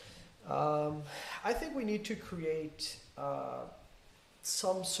I think we need to create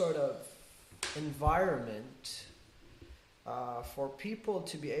some sort of environment for people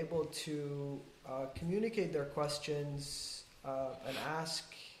to be able to communicate their questions and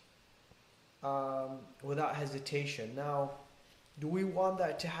ask without hesitation. Now, do we want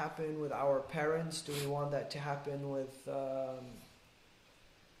that to happen with our parents? Do we want that to happen with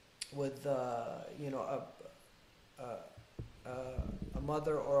you know, a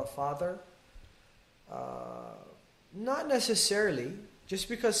mother or a father? Not necessarily. Just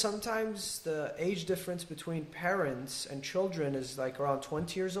because sometimes the age difference between parents and children is like around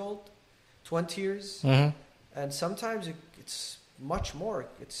 20 years old, 20 years. Mm-hmm. And sometimes it's much more.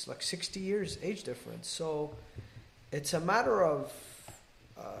 It's like 60 years age difference. So it's a matter of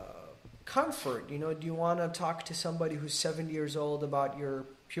comfort. You know, do you want to talk to somebody who's 70 years old about your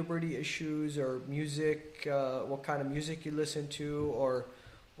puberty issues or music, what kind of music you listen to, or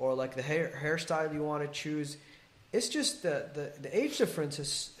like the hairstyle you want to choose? It's just the age difference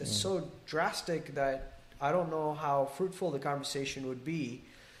is so drastic that I don't know how fruitful the conversation would be.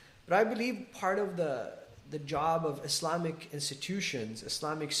 But I believe part of the job of Islamic institutions,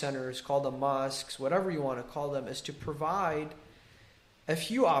 Islamic centers, call them mosques, whatever you want to call them, is to provide a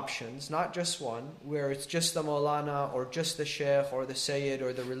few options, not just one, where it's just the Maulana or just the Sheikh or the Sayyid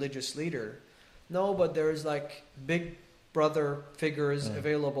or the religious leader. No, but there's like big brother figures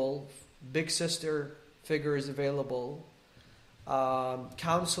available, big sister figures available,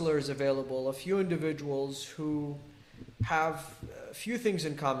 counselors available, a few individuals who have a few things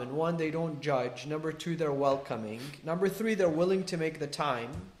in common. One, they don't judge. Number two, they're welcoming. Number three, they're willing to make the time.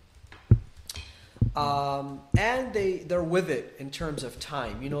 And they're with it in terms of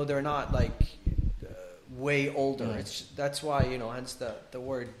time. You know, they're not like way older. That's why, you know, hence the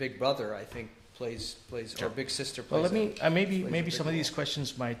word big brother, I think, plays or big sister plays. Well, let me maybe some of these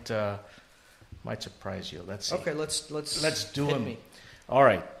questions might surprise you. Let's see. Okay, let's do them. All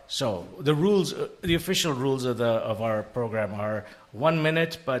right. So the rules, the official rules of our program are 1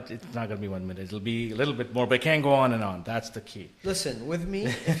 minute, but it's not going to be 1 minute. It'll be a little bit more, but it can't go on and on. That's the key. Listen, with me,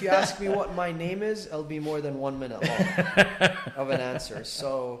 if you ask me what my name is, it'll be more than 1 minute long of an answer.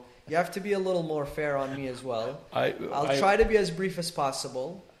 So you have to be a little more fair on me as well. I'll try to be as brief as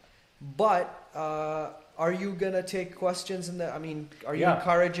possible, but are you going to take questions are you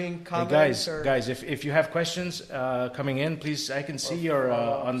encouraging comments? Hey guys, if you have questions coming in, please, I can see your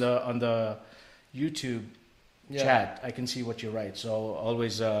on the YouTube chat. I can see what you write, so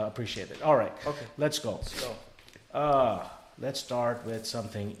always appreciate it. All right, okay, let's go. Let's start with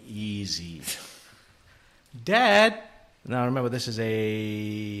something easy. Dad, now remember this is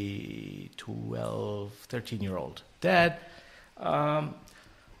a 13-year-old. Dad, I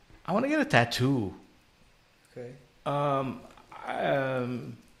want to get a tattoo. Okay.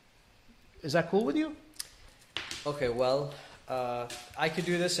 Is that cool with you? Okay, well, I could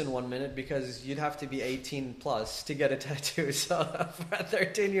do this in 1 minute because you'd have to be 18 plus to get a tattoo. So for a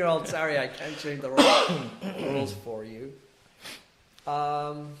 13-year-old, sorry, I can't change the rules for you.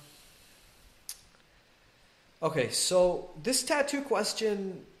 Okay, so this tattoo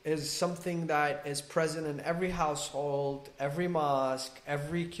question is something that is present in every household, every mosque,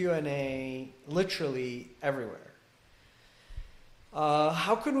 every Q&A, literally everywhere.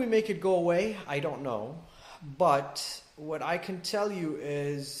 How can we make it go away? I don't know. But what I can tell you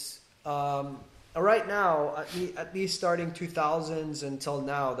is right now, at least starting 2000s until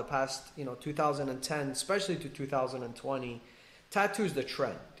now, the past 2010, especially to 2020, tattoo is the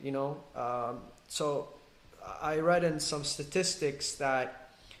trend, So I read in some statistics that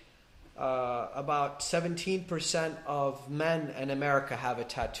about 17% of men in America have a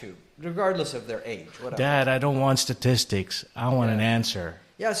tattoo, regardless of their age. Whatever. Dad, I don't want statistics. I want an answer.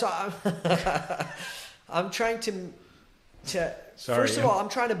 Yeah, so I'm trying to Sorry, first of all, I'm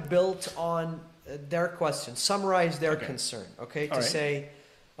trying to build on their question, summarize their concern, okay? To say,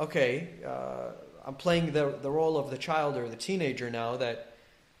 okay, I'm playing the role of the child or the teenager now, that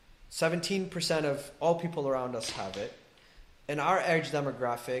 17% of all people around us have it. In our age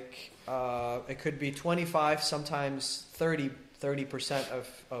demographic, it could be 25, sometimes 30%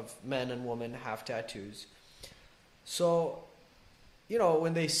 of men and women have tattoos. So,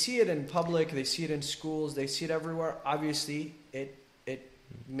 when they see it in public, they see it in schools, they see it everywhere, obviously it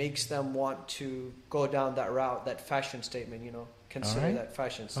makes them want to go down that route, that fashion statement, consider that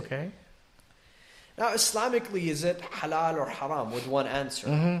fashion statement. Okay. Now, Islamically, is it halal or haram? With one answer.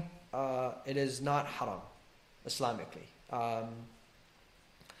 Mm-hmm. It is not haram, Islamically.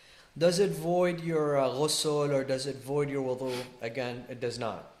 Does it void your ghusl or does it void your wudu? Again, it does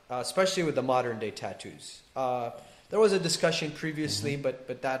not. Especially with the modern day tattoos. there was a discussion previously,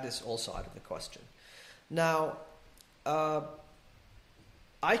 but that is also out of the question. Now,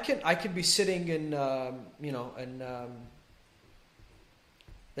 I could be sitting in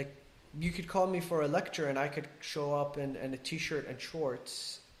like you could call me for a lecture, and I could show up in a t-shirt and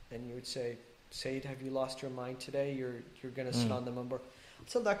shorts, and you would say, Sayyid, have you lost your mind today? You're going to sit on the minbar.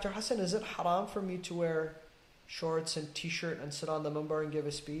 So, Dr. Hassan, is it haram for me to wear shorts and t-shirt and sit on the minbar and give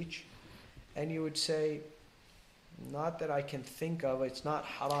a speech? And you would say, not that I can think of. It's not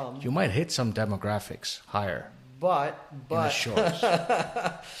haram. You might hit some demographics higher. But in the shorts.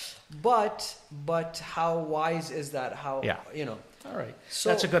 but how wise is that? How All right. So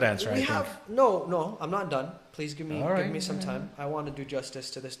that's a good answer. We I have think. no. I'm not done. Please give me right. give me some time. I want to do justice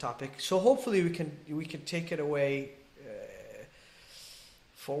to this topic. So hopefully we can take it away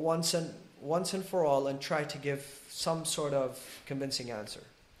for once and for all, and try to give some sort of convincing answer.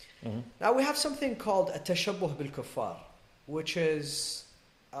 Mm-hmm. Now we have something called a tashabbuh bil kuffar, which is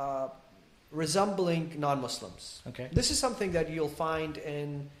resembling non-Muslims. Okay. This is something that you'll find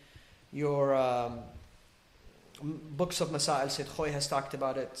in your books of Masail. Sayyid Khoy has talked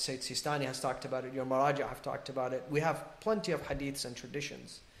about it. Sayyid Sistani has talked about it. Your Maraja have talked about it. We have plenty of hadiths and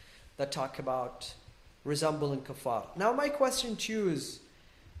traditions that talk about resembling kuffar. Now my question to you is,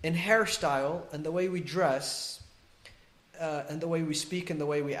 in hairstyle and the way we dress and the way we speak and the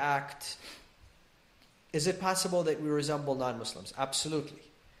way we act, is it possible that we resemble non-Muslims? Absolutely.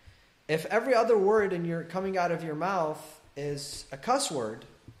 If every other word coming out of your mouth is a cuss word,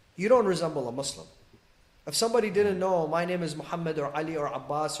 you don't resemble a Muslim. If somebody didn't know my name is Muhammad or Ali or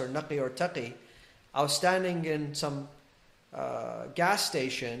Abbas or Naqi or Taqi, I was standing in some gas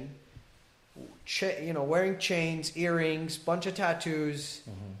station, wearing chains, earrings, bunch of tattoos,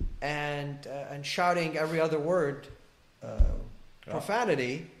 and shouting every other word,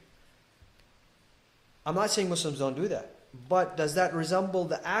 profanity. I'm not saying Muslims don't do that, but does that resemble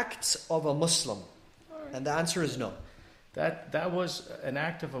the acts of a Muslim? And the answer is no. That was an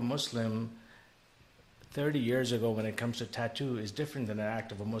act of a Muslim 30 years ago when it comes to tattoo is different than an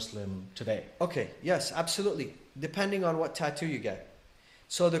act of a Muslim today. Okay, yes, absolutely. Depending on what tattoo you get.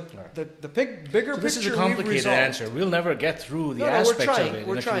 So the bigger this picture is a complicated we've resolved. answer. We'll never get through the we're aspects trying. of it.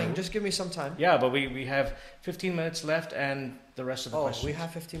 We're trying. Just give me some time. Yeah, but we have 15 minutes left and the rest of the questions. We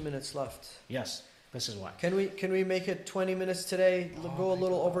have 15 minutes left. Yes, this is why. Can we make it 20 minutes today? Go a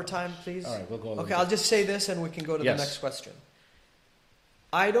little overtime, please. All right, we'll go a little Okay, I'll just say this and we can go to Yes. the next question.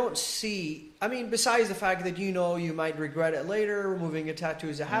 I don't see, besides the fact that you might regret it later, removing a tattoo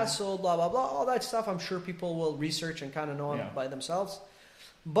is a hassle, blah, blah, blah, all that stuff, I'm sure people will research and kind of know by themselves.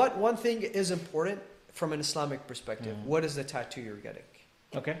 But one thing is important from an Islamic perspective. What is the tattoo you're getting?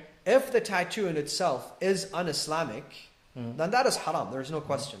 Okay. If the tattoo in itself is un-Islamic, then that is haram. There's no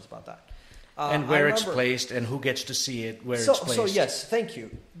questions about that. And where it's placed and who gets to see it, where it's placed. So yes, thank you.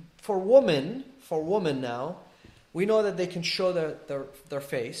 For women now, we know that they can show their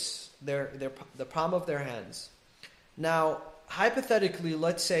face, the palm of their hands. Now, hypothetically,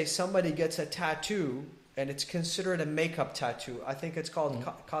 let's say somebody gets a tattoo and it's considered a makeup tattoo. I think it's called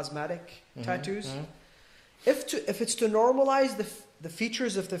cosmetic tattoos. If it's to normalize the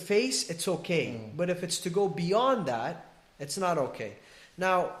features of the face, it's okay. But if it's to go beyond that, it's not okay.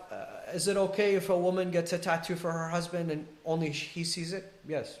 Now, is it okay if a woman gets a tattoo for her husband and only he sees it?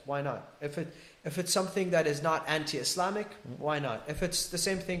 Yes, why not? If it's something that is not anti-Islamic, why not? If it's the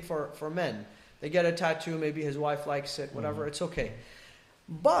same thing for men, they get a tattoo, maybe his wife likes it, whatever, it's okay.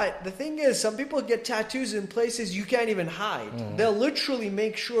 But the thing is, some people get tattoos in places you can't even hide. They'll literally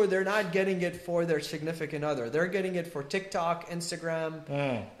make sure they're not getting it for their significant other. They're getting it for TikTok, Instagram.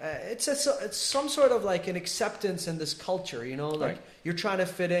 It's some sort of like an acceptance in this culture, like you're trying to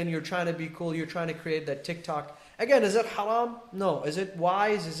fit in, you're trying to be cool, you're trying to create that TikTok. Again, is it haram? No. Is it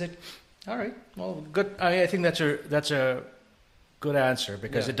wise? Is it... All right. Well, good. I think that's a good answer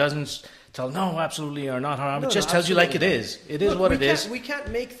because it doesn't tell no, absolutely or not haram. It just tells you like it is. It is what it is. We can't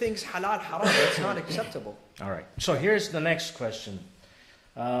make things halal haram. It's not acceptable. All right. So here's the next question.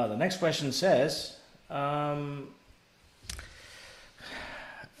 The next question says, comes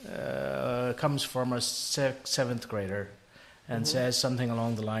from a 7th grader and says something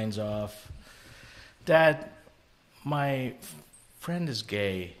along the lines of, Dad, my friend is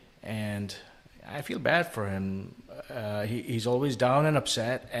gay and I feel bad for him. He's always down and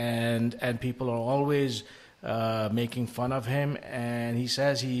upset, and people are always making fun of him. And he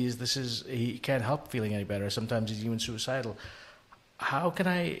says he can't help feeling any better. Sometimes he's even suicidal. How can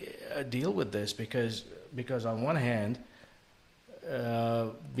I deal with this? Because on one hand,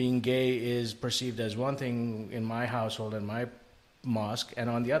 being gay is perceived as one thing in my household and my mosque, and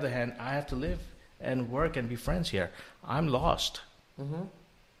on the other hand, I have to live and work and be friends here. I'm lost. Mm-hmm.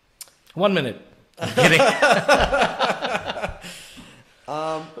 1 minute. I'm kidding.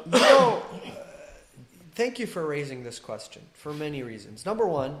 Thank you for raising this question for many reasons. Number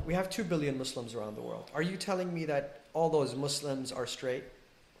one, we have 2 billion Muslims around the world. Are you telling me that all those Muslims are straight?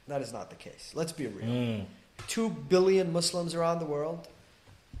 That is not the case. Let's be real. 2 billion Muslims around the world,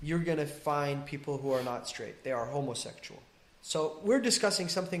 you're going to find people who are not straight. They are homosexual. So we're discussing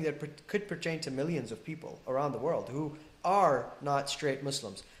something that could pertain to millions of people around the world who are not straight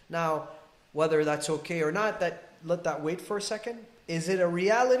Muslims. Now, whether that's okay or not, let that wait for a second. Is it a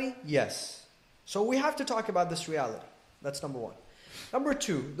reality? Yes. So we have to talk about this reality. That's number one. Number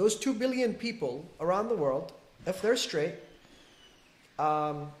two, those 2 billion people around the world, if they're straight,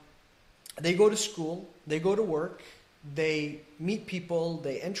 they go to school, they go to work, they meet people,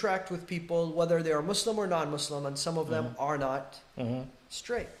 they interact with people, whether they are Muslim or non-Muslim, and some of them are not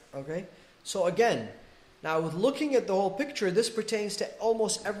straight. Okay? So again, now with looking at the whole picture, this pertains to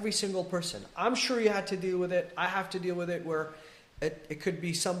almost every single person. I'm sure you had to deal with it. I have to deal with it where it could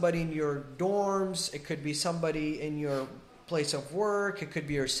be somebody in your dorms, it could be somebody in your place of work, it could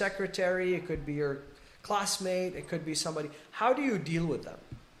be your secretary, it could be your classmate, it could be somebody. How do you deal with them?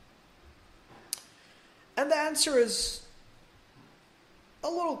 And the answer is a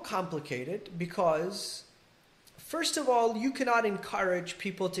little complicated because, first of all, you cannot encourage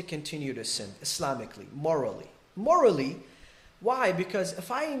people to continue to sin Islamically, morally. Morally, why? Because if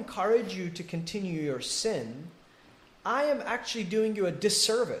I encourage you to continue your sin, I am actually doing you a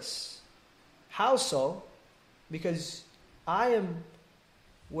disservice. How so? Because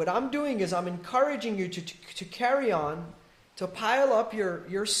what I'm doing is I'm encouraging you to carry on, to pile up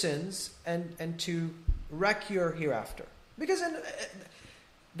your sins and to wreck your hereafter. Because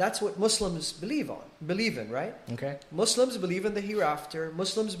that's what Muslims believe in, right? Okay. Muslims believe in the hereafter.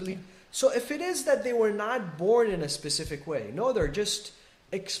 Muslims believe. So if it is that they were not born in a specific way, no, they're just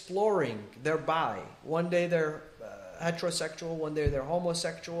exploring, they're bi. One day they're heterosexual, one day they're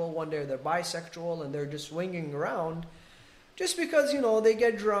homosexual, one day they're bisexual, and they're just swinging around. Just because, they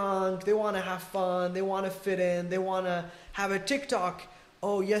get drunk, they want to have fun, they want to fit in, they want to have a TikTok.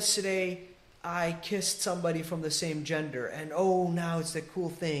 Oh, yesterday I kissed somebody from the same gender, and now it's the cool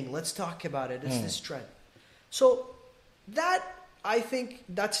thing. Let's talk about it. It's this trend. So I think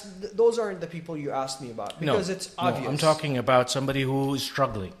those aren't the people you asked me about because it's obvious. No, I'm talking about somebody who is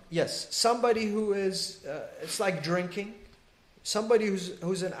struggling. Yes, somebody who is. It's like drinking. Somebody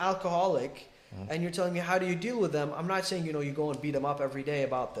who's an alcoholic. And you're telling me, how do you deal with them? I'm not saying, you go and beat them up every day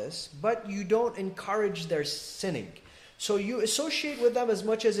about this, but you don't encourage their sinning. So you associate with them as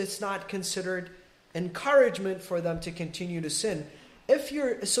much as it's not considered encouragement for them to continue to sin. If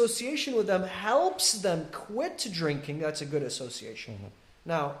your association with them helps them quit drinking, that's a good association.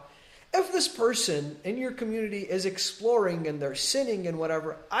 Now, if this person in your community is exploring and they're sinning and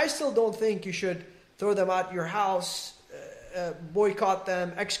whatever, I still don't think you should throw them out your house, boycott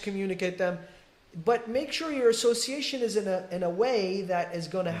them, excommunicate them. But make sure your association is in a way that is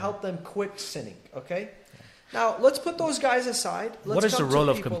going to help them quit sinning, okay? Now, let's put those guys aside. What is the role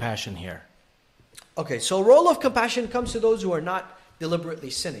of compassion here? Okay, so role of compassion comes to those who are not deliberately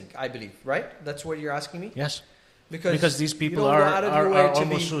sinning, I believe, right? That's what you're asking me? Yes. Because these people are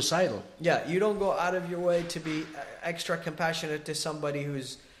almost suicidal. Yeah, you don't go out of your way to be extra compassionate to somebody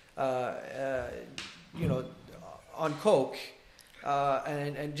who's, on coke.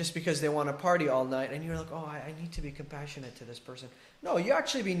 And just because they want to party all night, and you're like, I need to be compassionate to this person. No, you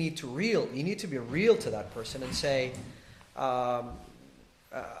actually need to be real to that person and say, I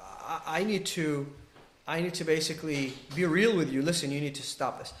need to basically be real with you. Listen, you need to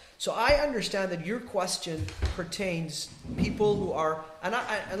stop this. So I understand that your question pertains people who are, and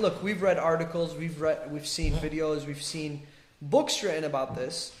look, we've read articles, we've seen videos, we've seen books written about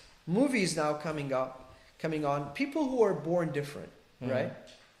this, movies now coming on. People who are born different, right?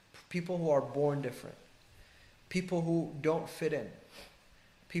 People who are born different. People who don't fit in.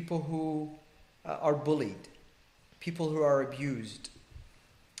 People who are bullied. People who are abused.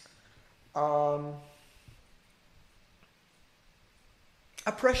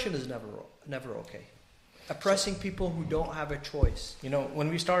 Oppression is never okay. Oppressing people who don't have a choice. When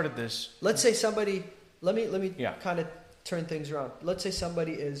we started this, let's say somebody. Let me kind of turn things around. Let's say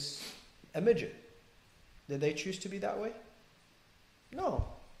somebody is a midget. Did they choose to be that way? No.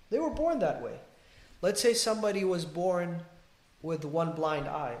 They were born that way. Let's say somebody was born with one blind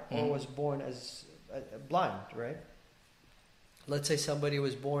eye or was born as blind, right? Let's say somebody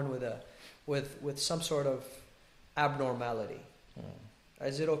was born with some sort of abnormality.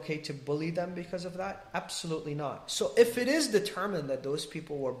 Is it okay to bully them because of that? Absolutely not. So if it is determined that those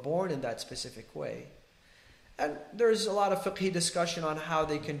people were born in that specific way, and there's a lot of fiqhi discussion on how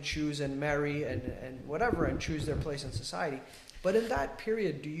they can choose and marry and whatever and choose their place in society. But in that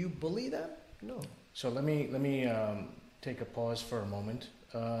period, do you bully them? No. So let me take a pause for a moment.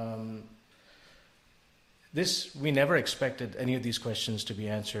 We never expected any of these questions to be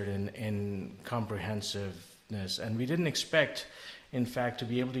answered in comprehensiveness, and we didn't expect, in fact, to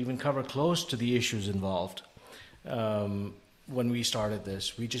be able to even cover close to the issues involved. When we started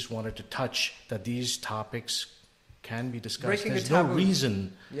this, we just wanted to touch that these topics can be discussed. Breaking There's the no taboo.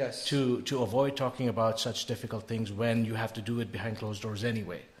 reason Yes. to avoid talking about such difficult things when you have to do it behind closed doors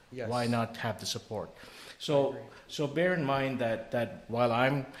anyway. Yes. Why not have the support? I So agree. bear in mind that while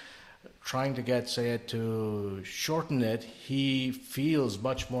I'm trying to get Sayed to shorten it, he feels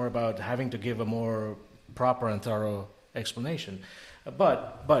much more about having to give a more proper and thorough explanation.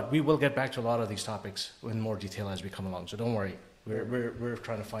 But we will get back to a lot of these topics in more detail as we come along. So don't worry, we're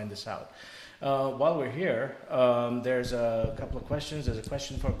trying to find this out. While we're here, there's a couple of questions. There's a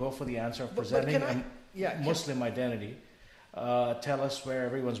question go for the answer of presenting Muslim identity. Tell us where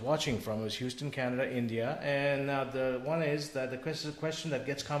everyone's watching from. It was Houston, Canada, India, and the one is that the question that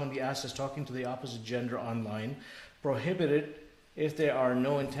gets commonly asked is talking to the opposite gender online, prohibited if there are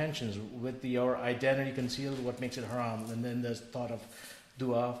no intentions with your identity concealed, what makes it haram? And then there's thought of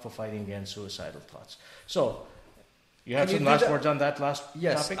dua for fighting against suicidal thoughts. So, you have some last words on that last topic?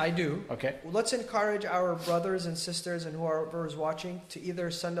 Yes, I do. Okay. Well, let's encourage our brothers and sisters and whoever is watching to either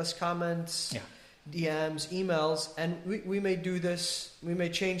send us comments, DMs, emails, and we may do this, we may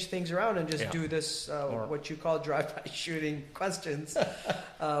change things around and just do this, what you call drive-by shooting questions,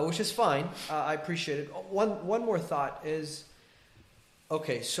 which is fine. I appreciate it. One more thought is,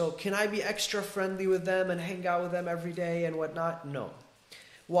 okay, so can I be extra friendly with them and hang out with them every day and whatnot? No.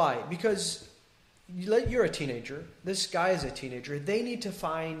 Why? Because you're a teenager. This guy is a teenager. They need to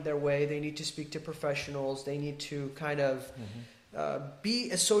find their way. They need to speak to professionals. They need to kind of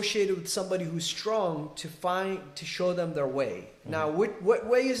be associated with somebody who's strong to show them their way. Now, what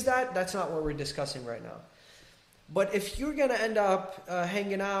way is that? That's not what we're discussing right now. But if you're going to end up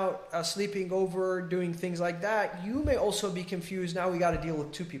hanging out, sleeping over, doing things like that, you may also be confused. Now we got to deal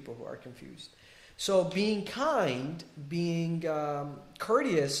with two people who are confused. So being kind, being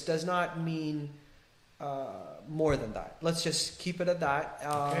courteous does not mean more than that. Let's just keep it at that.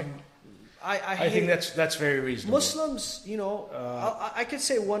 Okay. I think that's very reasonable. Muslims, I could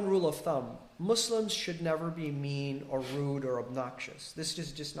say one rule of thumb. Muslims should never be mean or rude or obnoxious. This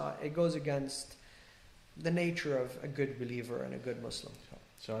is just not, it goes against the nature of a good believer and a good Muslim.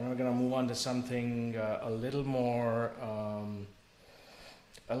 So now we're going to move on to something a little more,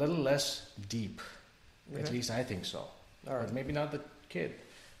 a little less deep. Okay. At least I think so. All right. But maybe not the kid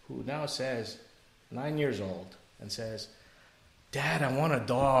who now says, 9 years old, and says, Dad, I want a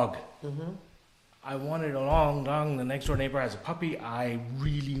dog. Mm-hmm. I want it long. The next door neighbor has a puppy. I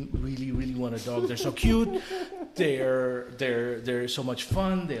really, really, really want a dog. They're so cute. They're so much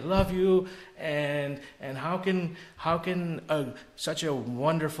fun. They love you. And how can such a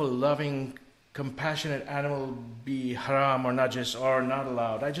wonderful, loving, compassionate animal be haram or najis or not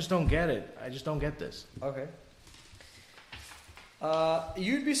allowed? I just don't get it. I just don't get this. Okay.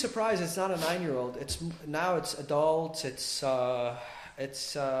 You'd be surprised. It's not a 9-year-old. It's adults.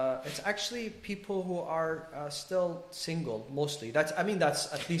 It's actually people who are still single mostly. That's at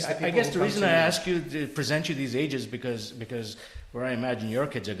least the people. I guess who the come reason to I me. ask you to present you these ages because where I imagine your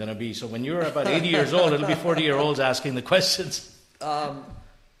kids are going to be. So when you're about 80 years old, it'll be 40-year-olds asking the questions.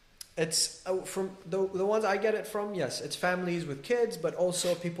 It's from the ones I get it from. Yes, it's families with kids, but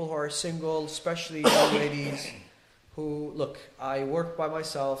also people who are single, especially young ladies. Who, look, I work by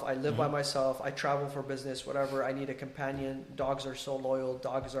myself, I live by myself, I travel for business, whatever, I need a companion. Dogs are so loyal,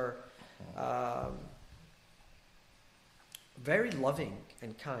 dogs are very loving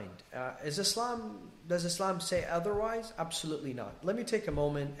and kind. Does Islam say otherwise? Absolutely not. Let me take a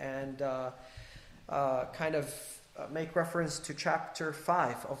moment and kind of make reference to chapter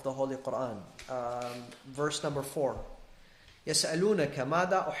 5 of the Holy Quran, verse number 4. يَسْأَلُونَكَ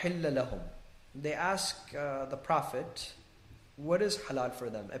مَاذَا أُحِلَّ لَهُمْ. They ask the Prophet, what is halal for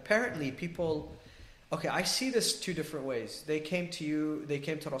them? Apparently people, I see this two different ways. They came to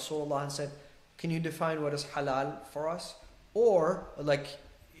Rasulullah and said, can you define what is halal for us? Or like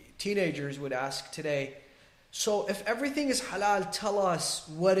teenagers would ask today, so if everything is halal, tell us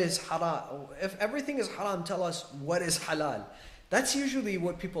what is haram. If everything is haram, tell us what is halal. That's usually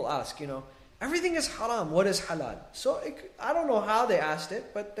what people ask, Everything is haram. What is halal? So I don't know how they asked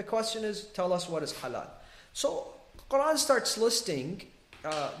it, but the question is, tell us what is halal. So Quran starts listing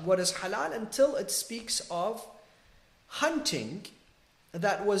what is halal until it speaks of hunting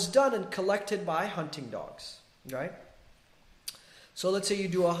that was done and collected by hunting dogs, right? So let's say you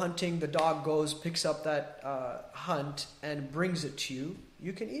do a hunting, the dog goes, picks up that hunt and brings it to you.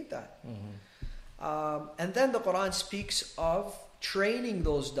 You can eat that. And then the Quran speaks of training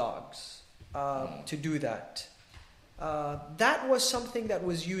those dogs to do that. That was something that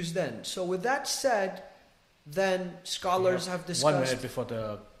was used then. So with that said, then scholars have discussed... 1 minute before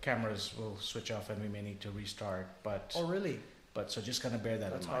the cameras will switch off and we may need to restart. But Oh, really? But so just kind of bear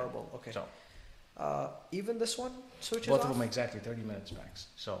that That's in mind. horrible. Okay. So even this one switches both off? of them exactly 30 minutes max.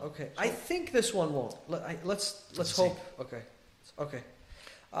 So Okay. I think this one won't. Let's hope. Okay. Okay.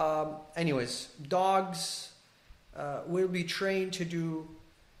 Anyways, dogs will be trained to do...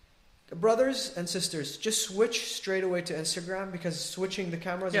 Brothers and sisters, just switch straight away to Instagram, because switching the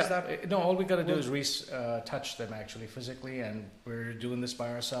cameras is that... No, all we got to do is touch them actually physically, and we're doing this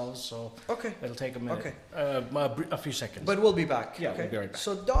by ourselves, so Okay. it'll take a minute, Okay. a few seconds. But we'll be back. Yeah, okay? we'll be right back.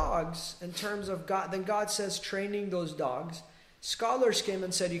 So dogs, in terms of God, then God says training those dogs. Scholars came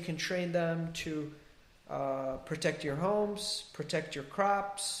and said you can train them to protect your homes, protect your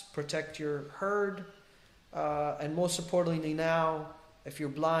crops, protect your herd, and most importantly now, if you're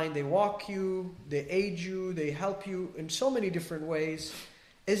blind, they walk you, they aid you, they help you in so many different ways.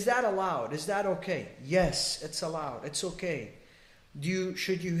 Is that allowed? Is that okay? Yes, it's allowed. It's okay.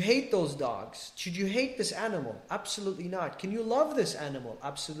 Should you hate those dogs? Should you hate this animal? Absolutely not. Can you love this animal?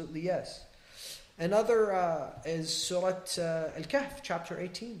 Absolutely yes. Another is Surah Al-Kahf, chapter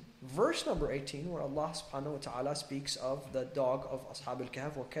 18, verse number 18, where Allah subhanahu wa ta'ala speaks of the dog of Ashab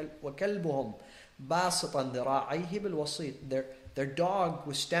al-Kahf, وَكَلْبُهُمْ بَاسِطًا ذِرَاعَيْهِ بِالْوَصِيدِ. Their dog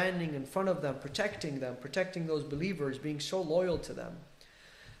was standing in front of them, protecting those believers, being so loyal to them.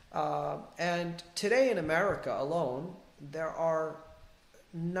 And today in America alone, there are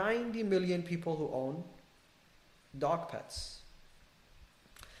 90 million people who own dog pets.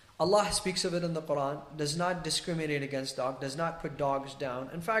 Allah speaks of it in the Quran, does not discriminate against dogs, does not put dogs down.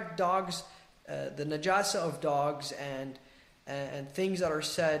 In fact, dogs, the najasa of dogs and things that are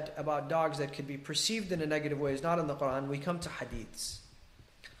said about dogs that could be perceived in a negative way is not in the Quran. We come to hadiths.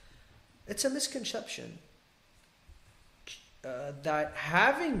 It's a misconception that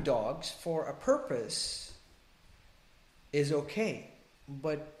having dogs for a purpose is okay,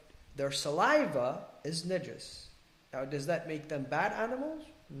 but their saliva is najis. Now, does that make them bad animals?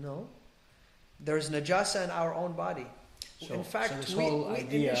 No. There's najasa in our own body. So, in fact, so we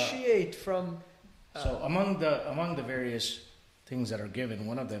initiate from... so among the various things that are given,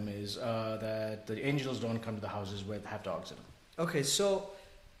 one of them is that the angels don't come to the houses where have dogs in them. Okay, so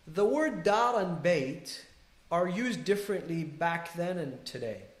the word dar and bait are used differently back then and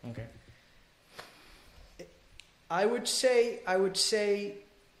today. Okay. I would say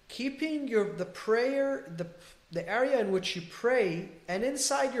keeping the prayer, the area in which you pray, and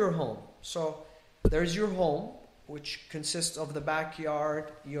inside your home. So there's your home, which consists of the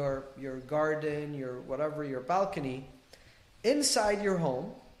backyard, your garden, your whatever, your balcony, inside your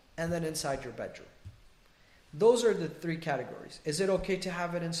home, and then inside your bedroom. Those are the three categories. Is it okay to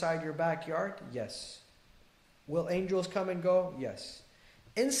have it inside your backyard? Yes. Will angels come and go? Yes.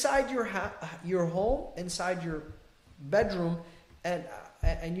 Inside your home, inside your bedroom, and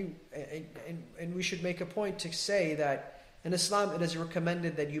we should make a point to say that in Islam it is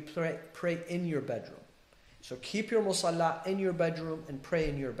recommended that you pray in your bedroom. So keep your musalla in your bedroom and pray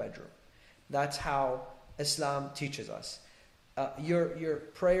in your bedroom. That's how Islam teaches us. Your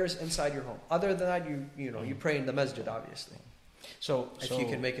prayers inside your home. Other than that, you pray in the masjid, obviously. So if you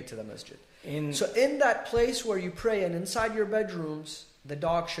can make it to the masjid. So in that place where you pray and inside your bedrooms, the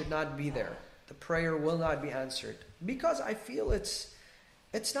dog should not be there. The prayer will not be answered, because I feel it's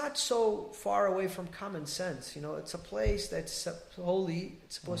not so far away from common sense. It's a place that's holy.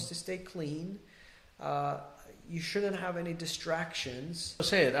 It's supposed to stay clean. You shouldn't have any distractions.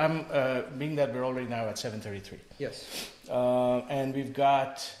 Say it. I'm being that we're already now at 7:33. Yes. And we've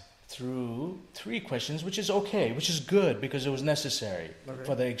got through 3 questions, which is okay, which is good because it was necessary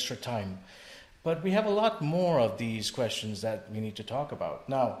for the extra time. But we have a lot more of these questions that we need to talk about.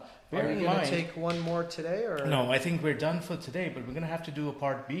 Now, bear in mind... Are you going to take one more today? Or? No, I think we're done for today, but we're going to have to do a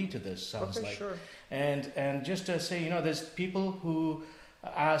part B to this, sounds like. Sure. And just to say, there's people who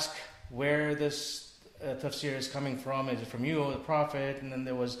ask where this tafsir is coming from. Is it from you or the Prophet? And then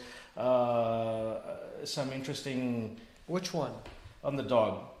there was some interesting... Which one? On the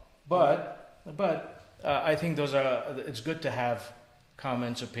dog. But I think it's good to have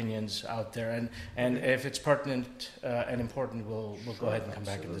comments, opinions out there, and if it's pertinent and important, we'll go ahead and come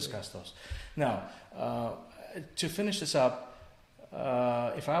back and discuss those. Now, to finish this up,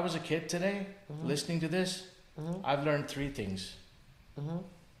 if I was a kid today listening to this, I've learned 3 things.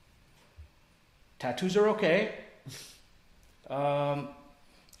 Tattoos are okay.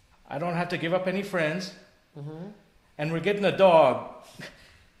 I don't have to give up any friends. And we're getting a dog.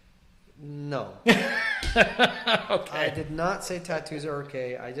 No. Okay. I did not say tattoos are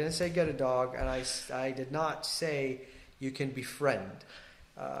okay. I didn't say get a dog. And I did not say you can befriend.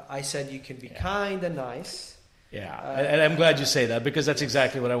 I said you can be kind and nice. Yeah, and I'm glad you say that, because that's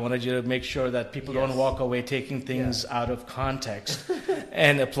exactly what I wanted you to make sure that people don't walk away taking things out of context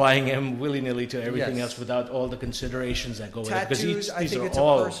and applying them willy-nilly to everything else without all the considerations that go with it. Tattoos, I think it's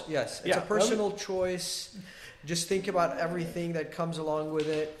a personal choice. Just think about everything that comes along with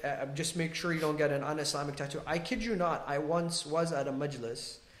it. Just make sure you don't get an un-Islamic tattoo. I kid you not, I once was at a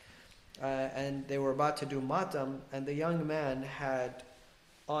majlis and they were about to do matam, and the young man had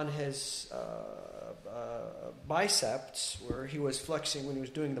on his biceps, where he was flexing when he was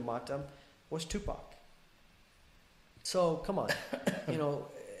doing the matam, was Tupac. So come on,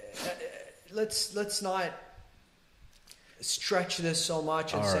 let's not stretch this so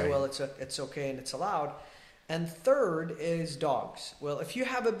much and say, well, it's okay and it's allowed. And third is dogs. Well, if you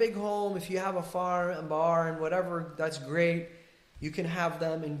have a big home, if you have a farm and barn, whatever, that's great. You can have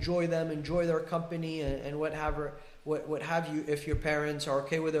them, enjoy their company, and what have you, if your parents are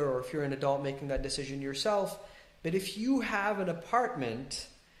okay with it, or if you're an adult making that decision yourself. But if you have an apartment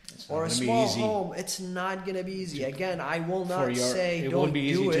or a small home, it's not going to be easy. Again, I will not say don't do it. It won't be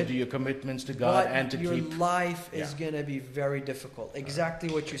easy to do your commitments to God and to your life is going to be very difficult. Exactly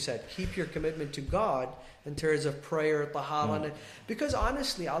what you said. Keep your commitment to God in terms of prayer, tahara. Because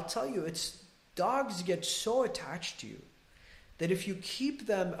honestly, I'll tell you, dogs get so attached to you that if you keep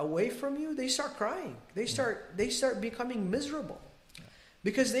them away from you, they start crying. They start becoming miserable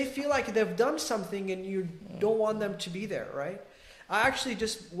because they feel like they've done something and you don't want them to be there, right? I actually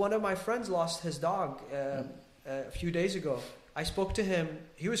one of my friends lost his dog a few days ago. I spoke to him.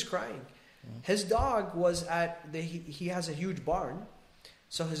 He was crying. His dog was he has a huge barn.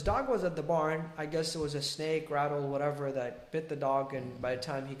 So his dog was at the barn. I guess there was a snake, rattle, whatever, that bit the dog. And by the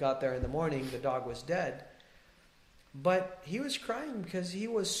time he got there in the morning, the dog was dead. But he was crying because he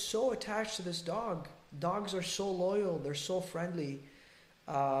was so attached to this dog. Dogs are so loyal. They're so friendly.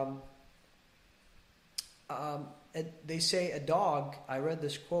 They say a dog, I read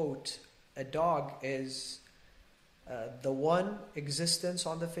this quote, a dog is the one existence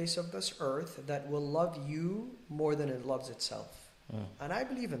on the face of this earth that will love you more than it loves itself. And I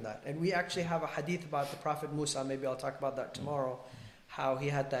believe in that. And we actually have a hadith about the Prophet Musa. Maybe I'll talk about that tomorrow, how he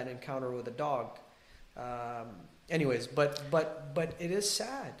had that encounter with a dog. Anyways, but it is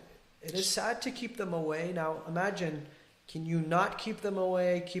sad. It is sad to keep them away. Now imagine, can you not keep them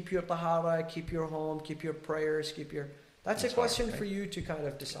away? Keep your tahara, keep your home, keep your prayers, That's a question for you to kind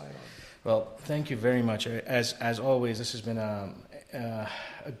of decide on. Well, thank you very much. As always, this has been a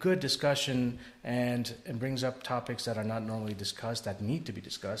good discussion, and it brings up topics that are not normally discussed, that need to be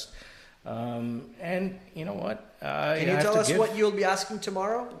discussed. And you know what? Can you tell us what you'll be asking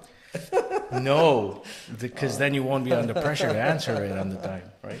tomorrow? No, because then you won't be under pressure to answer it on the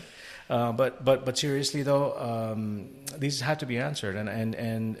time, right? But seriously though, these have to be answered,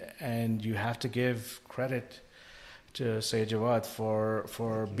 and you have to give credit to Sayyid Jawad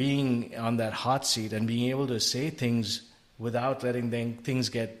for being on that hot seat and being able to say things without letting things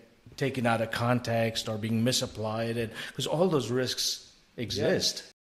get taken out of context or being misapplied, because all those risks exist.